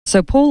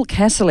So Paul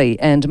Casserly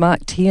and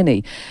Mark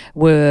Tierney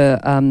were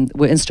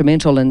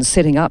instrumental in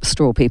setting up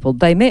Straw People.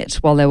 They met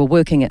while they were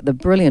working at the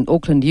brilliant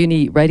Auckland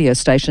Uni radio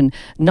station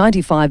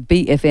 95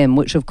 BFM,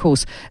 which of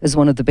course is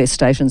one of the best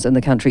stations in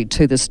the country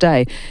to this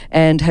day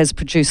and has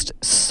produced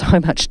so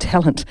much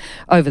talent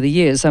over the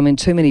years. I mean,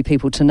 too many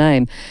people to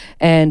name.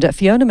 And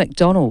Fiona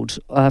McDonald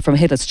from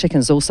Headless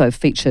Chickens also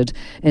featured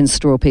in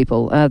Straw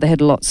People. They had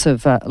lots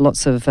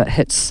of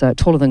hits,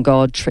 Taller Than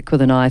God, Trick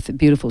with a Knife,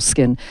 Beautiful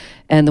Skin,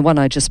 and the one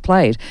I just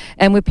played.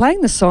 And we're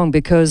playing this song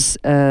because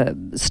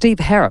Steve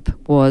Harrop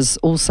was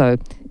also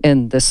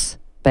in this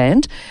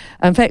band.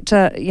 In fact,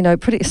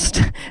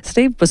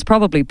 Steve was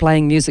probably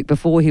playing music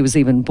before he was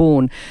even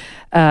born.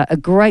 A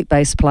great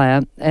bass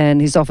player,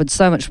 and he's offered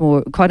so much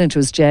more, quite into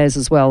his jazz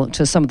as well,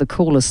 to some of the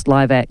coolest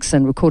live acts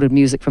and recorded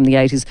music from the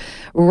 80s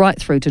right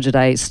through to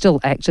today, still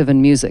active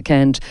in music.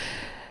 And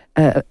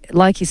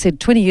like he said,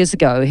 20 years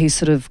ago, he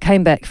sort of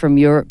came back from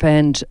Europe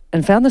and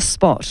found this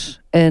spot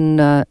in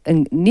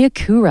near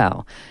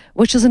Kurau,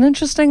 which is an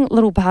interesting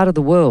little part of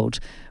the world,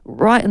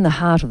 right in the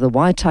heart of the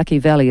Waitaki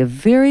Valley, a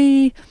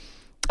very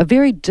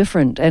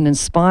different and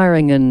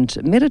inspiring and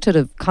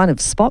meditative kind of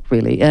spot,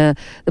 really.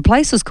 The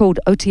place is called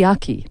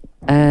Otago,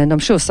 and I'm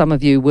sure some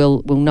of you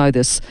will know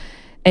this.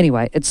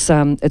 Anyway, it's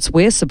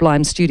where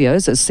Sublime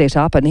Studios is set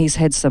up, and he's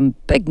had some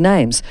big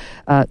names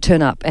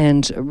turn up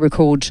and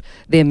record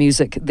their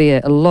music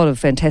there, a lot of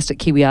fantastic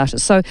Kiwi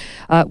artists. So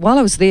while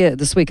I was there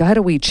this week, I had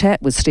a wee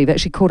chat with Steve,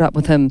 actually caught up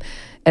with him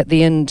at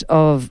the end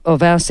of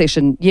our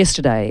session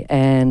yesterday,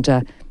 and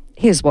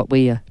here's what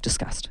we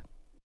discussed.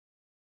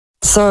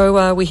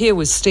 So we're here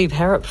with Steve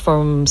Harrop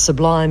from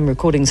Sublime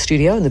Recording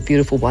Studio in the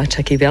beautiful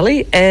Waitaki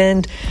Valley.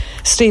 And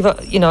Steve,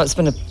 it's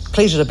been a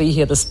pleasure to be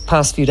here this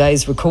past few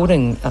days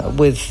recording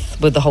with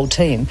the whole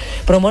team.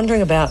 But I'm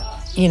wondering about,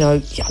 you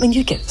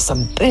get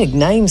some big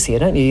names here,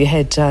 don't you? You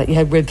had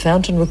Reb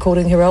Fountain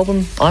recording her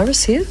album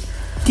Iris here.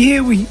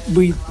 Yeah, we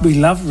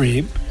love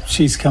Reb.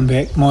 She's come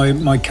back.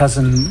 My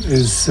cousin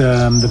is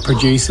the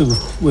producer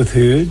with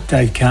her,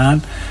 Dave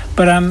Kahn.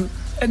 But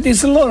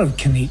there's a lot of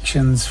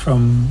connections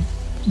from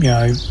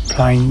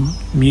playing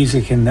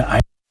music in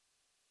the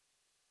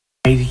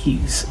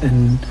 80s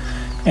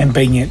and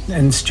being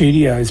in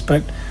studios.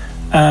 But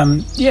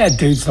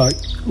dudes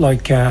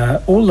like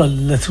all the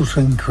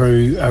Littleton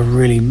crew are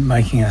really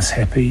making us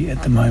happy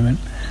at the moment.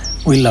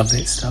 We love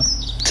that stuff.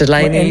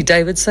 Delaney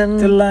Davidson.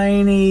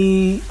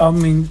 Delaney. I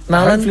mean,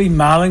 Marlon? Hopefully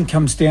Marlon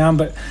comes down,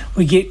 but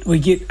we get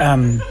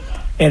Adam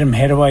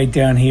Hadaway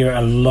down here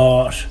a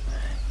lot,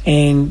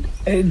 and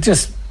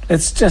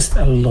it's just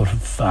a lot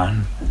of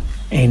fun.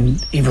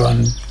 And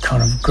everyone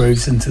kind of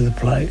grooves into the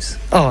place.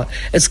 Oh,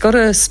 it's got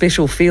a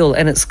special feel,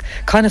 and it's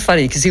kind of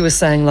funny because you were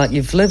saying, like,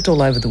 you've lived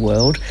all over the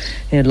world,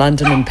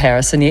 London and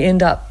Paris, and you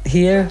end up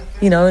here,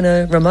 in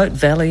a remote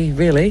valley,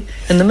 really,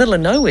 in the middle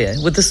of nowhere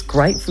with this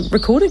great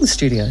recording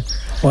studio.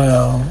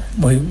 Well,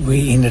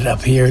 we ended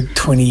up here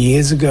 20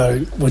 years ago,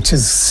 which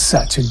is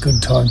such a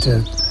good time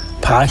to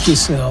park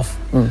yourself.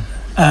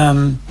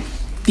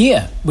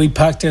 We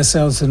parked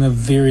ourselves in a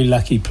very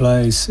lucky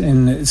place,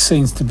 and it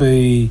seems to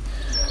be,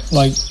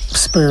 like,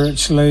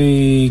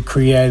 spiritually,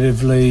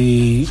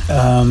 creatively,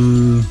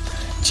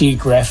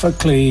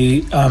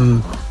 geographically,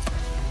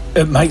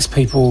 it makes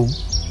people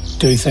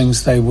do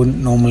things they wouldn't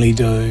normally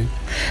do,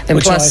 and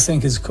which plus, I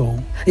think is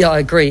cool. Yeah, I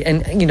agree.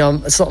 And,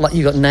 it's not like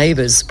you got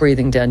neighbours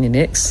breathing down your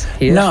necks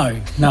here.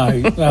 No.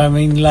 I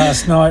mean,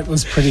 last night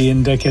was pretty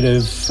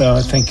indicative.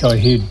 I think I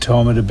heard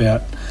Tom at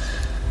about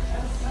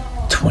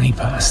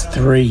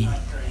 3:20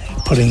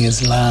 putting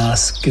his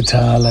last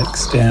guitar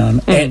licks down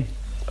at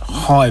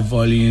high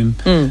volume,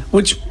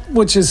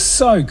 which is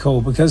so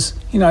cool because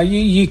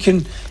you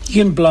can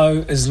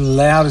blow as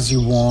loud as you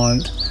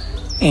want,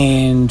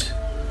 and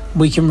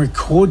we can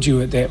record you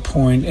at that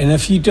point. And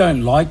if you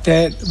don't like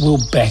that,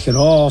 we'll back it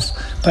off.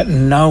 But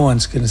no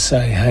one's going to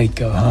say, "Hey,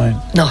 go home."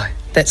 No,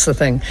 that's the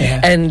thing.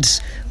 Yeah. And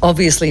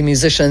obviously,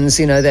 musicians,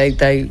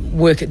 they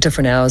work at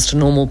different hours to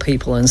normal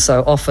people, and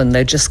so often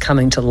they're just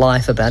coming to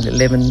life about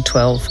 11,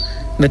 12,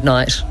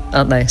 midnight,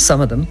 aren't they?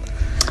 Some of them.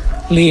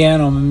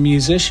 Leanne, I'm a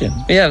musician.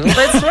 Yeah, well,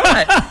 that's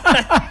right.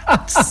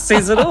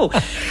 Says it all.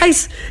 Hey,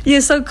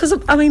 so because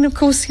of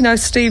course,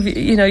 Steve,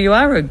 you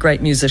are a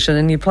great musician,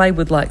 and you play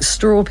with like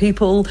Straw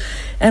People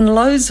and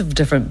loads of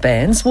different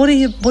bands. What are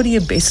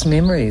your best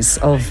memories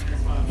of?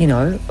 Who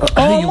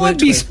you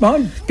worked with?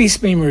 My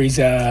best memories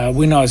are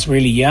when I was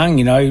really young.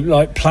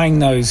 Like playing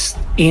those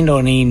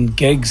end-on-end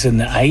gigs in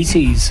the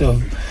 80s,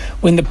 of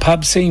when the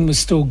pub scene was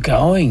still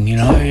going.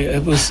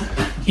 It was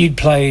you'd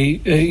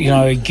play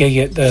a gig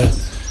at the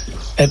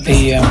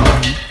the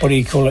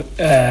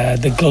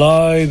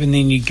Globe, and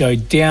then you go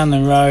down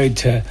the road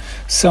to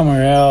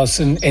somewhere else,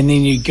 and then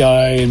you go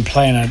and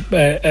play in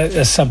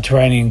a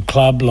subterranean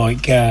club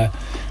like the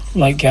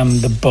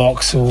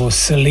Box or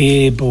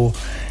Celeb or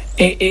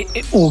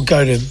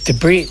go to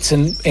Brett's,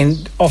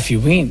 and off you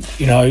went.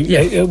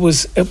 It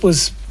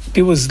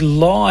was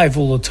live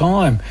all the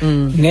time.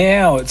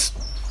 Now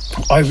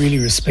I really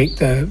respect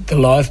the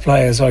live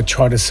players. I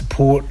try to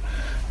support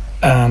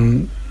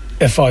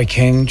if I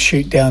can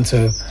shoot down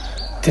to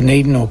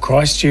Dunedin or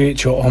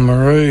Christchurch or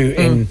Oamaru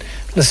and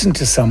listen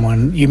to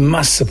someone, you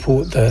must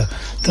support the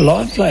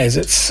live players.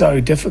 It's so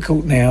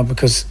difficult now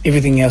because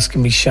everything else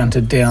can be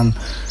shunted down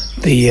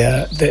the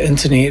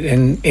internet,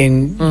 and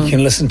you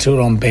can listen to it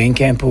on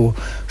Bandcamp or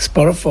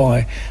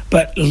Spotify.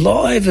 But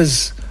live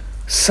is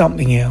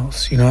something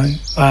else, you know.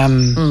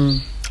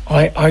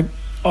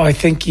 I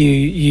think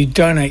you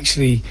don't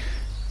actually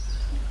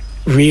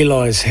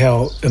realise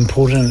how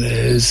important it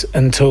is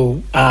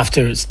until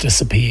after it's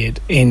disappeared,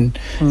 and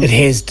it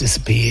has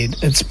disappeared.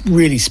 It's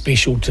really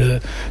special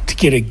to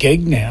get a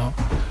gig now.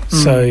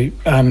 So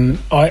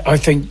I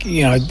think,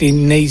 you know, there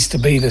needs to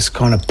be this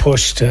kind of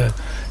push to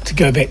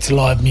go back to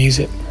live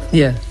music.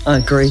 Yeah, I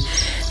agree.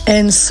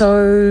 And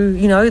so,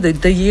 you know,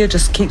 the year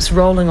just keeps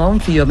rolling on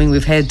for you. I mean,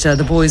 we've had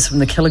the boys from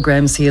the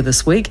Kilograms here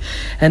this week,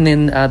 and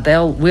then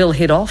we'll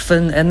head off,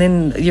 and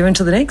then you're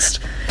into the next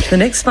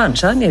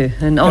bunch, aren't you?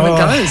 And on it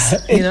goes,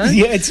 you know?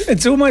 Yeah,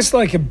 it's almost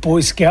like a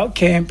Boy Scout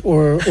camp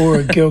or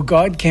a Girl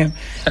Guide camp.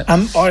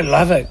 I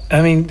love it.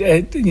 I mean,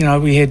 you know,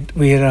 we had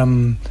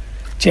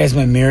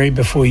Jasmine Mary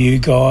before you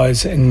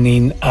guys, and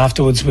then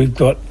afterwards we've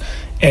got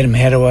Adam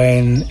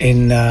Hadaway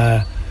and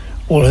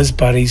all his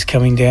buddies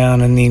coming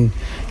down, and then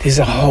there's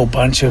a whole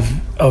bunch of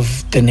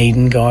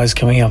Dunedin guys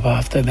coming up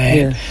after that.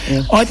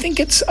 Yeah. I think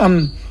it's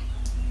kind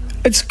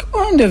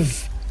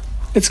of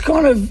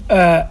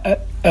a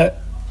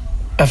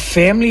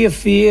family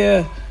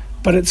affair,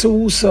 but it's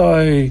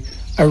also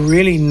a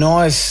really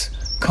nice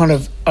kind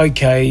of,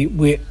 okay,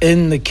 we're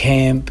in the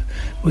camp,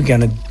 we're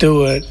going to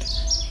do it,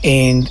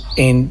 and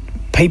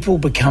people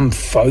become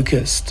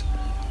focused.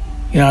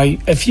 You know,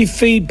 if you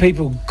feed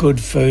people good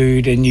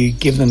food and you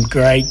give them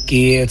great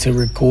gear to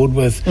record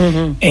with,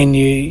 and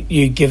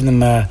you give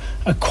them a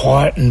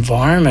quiet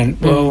environment,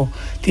 well,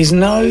 there's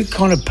no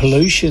kind of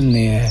pollution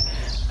there,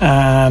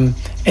 and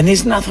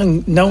there's no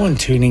one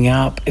tuning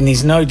up, and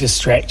there's no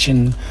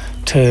distraction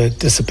to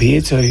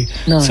disappear to.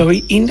 No. So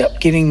we end up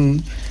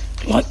getting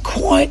like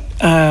quite,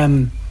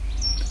 in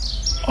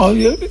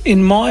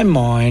my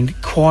mind,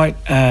 quite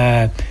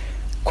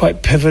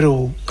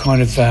pivotal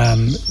kind of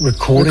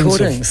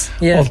recordings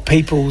of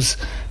people's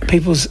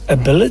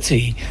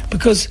ability,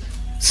 because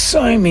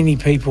so many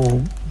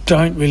people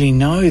don't really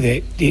know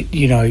that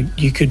you know,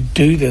 you could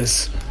do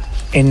this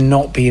and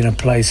not be in a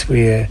place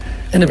where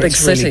in a big it's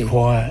city, really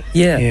quiet.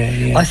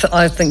 Yeah.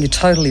 I think you're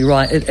totally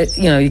right.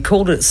 You know, you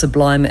called it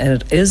Sublime,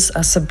 and it is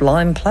a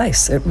sublime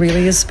place. It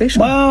really is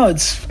special. Well,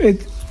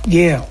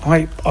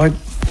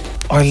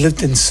 I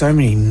lived in so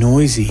many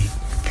noisy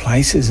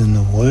places in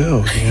the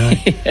world, you know.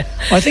 Yeah.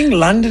 I think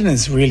London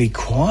is really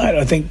quiet.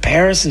 I think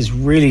Paris is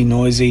really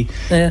noisy,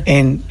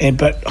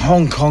 but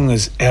Hong Kong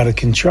is out of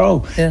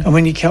control. Yeah. And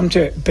when you come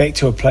back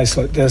to a place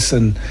like this,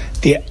 and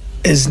there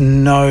is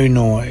no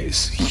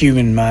noise,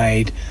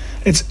 human-made,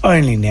 it's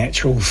only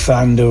natural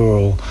thunder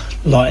or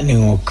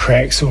lightning or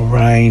cracks or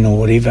rain or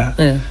whatever.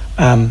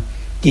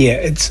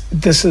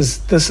 This is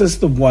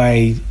the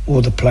way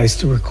or the place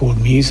to record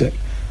music.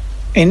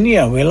 And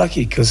yeah, we're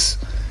lucky because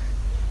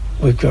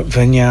we've got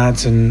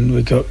vineyards and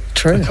we've got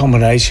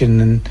accommodation,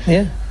 and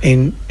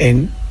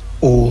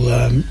all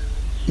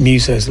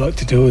musos like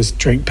to do is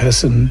drink,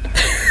 piss and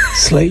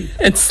sleep.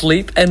 And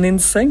sleep and then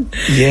sing.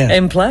 Yeah.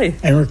 And play.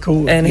 And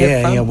record. And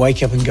have fun.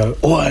 Wake up and go,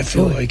 I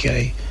feel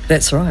okay.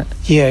 That's right.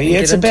 Yeah,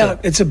 it's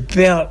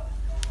about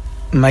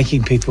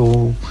making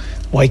people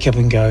wake up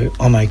and go,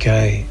 I'm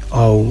okay.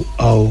 I'll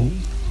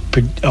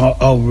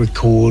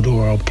record,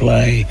 or I'll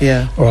play,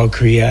 or I'll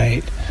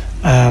create.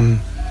 I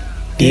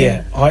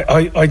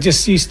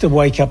just used to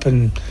wake up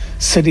in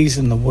cities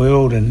in the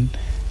world and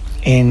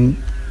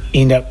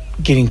end up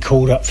getting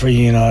called up for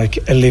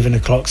 11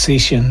 o'clock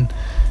session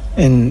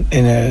in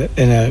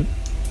a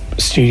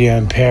studio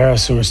in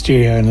Paris or a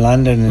studio in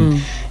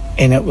London,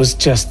 and it was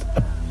just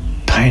a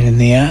pain in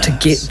the ass to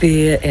get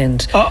there,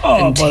 and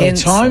by the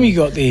time you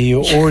got there,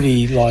 you're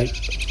already like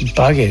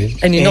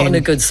buggered, and you're not in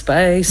a good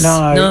space.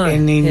 No.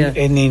 And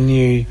then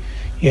you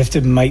have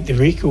to make the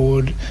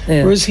record.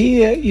 Yeah. Whereas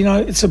here,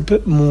 it's a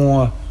bit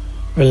more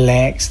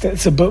relaxed.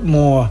 It's a bit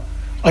more.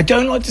 I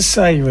don't like to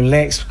say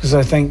relaxed, because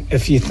I think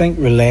if you think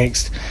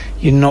relaxed,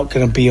 you're not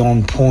going to be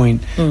on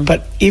point.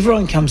 But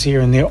everyone comes here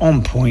and they're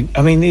on point.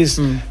 I mean, there's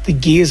the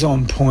gear's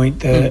on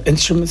point, the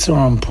instruments are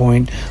on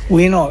point.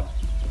 We're not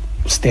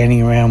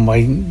standing around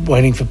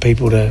waiting for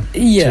people to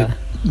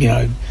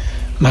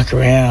muck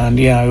around.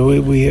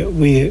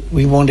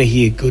 We want to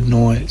hear good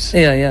noise.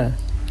 Yeah.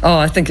 Oh,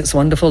 I think it's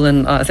wonderful,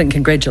 and I think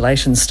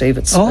congratulations, Steve.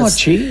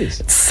 Cheers.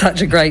 It's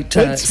such a great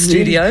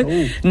studio.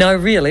 Really cool. No,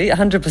 really,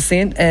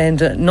 100%,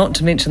 and not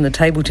to mention the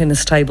table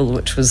tennis table,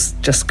 which was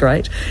just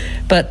great.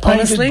 But painted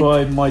honestly,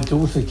 by my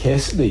daughter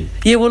Cassidy.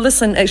 Yeah, well,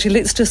 listen, actually,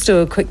 let's just do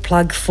a quick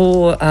plug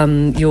for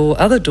your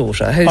other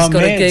daughter, who's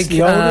got a gig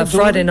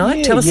Friday night.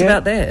 Yeah, Tell us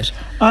about that.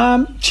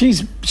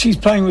 She's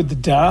playing with the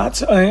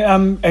darts. I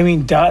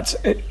mean, darts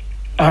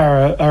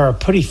are a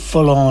pretty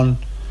full-on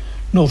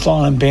North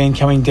Island band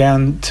coming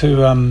down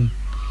to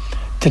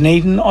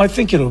Dunedin. I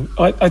think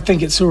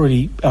it's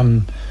already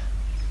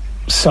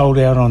sold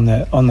out on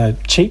the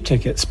cheap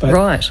tickets. But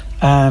right.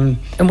 And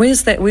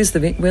where's that? Where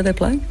they're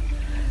playing?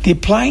 They're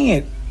playing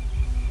at.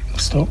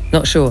 Stop.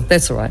 Not sure.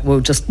 That's all right. We'll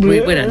just we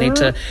don't need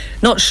to.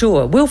 Not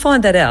sure. We'll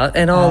find that out,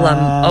 and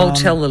I'll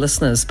tell the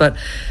listeners. But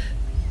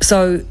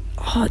so.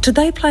 Did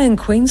they play in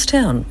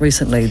Queenstown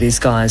recently, these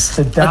guys?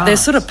 They're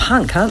sort of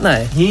punk, aren't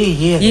they?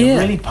 Yeah,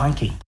 they're really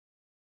punky.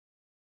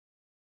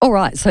 All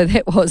right, so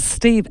that was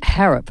Steve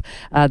Harrop,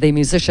 the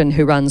musician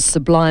who runs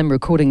Sublime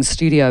Recording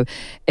Studio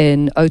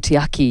in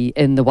Otago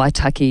in the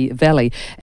Waitaki Valley.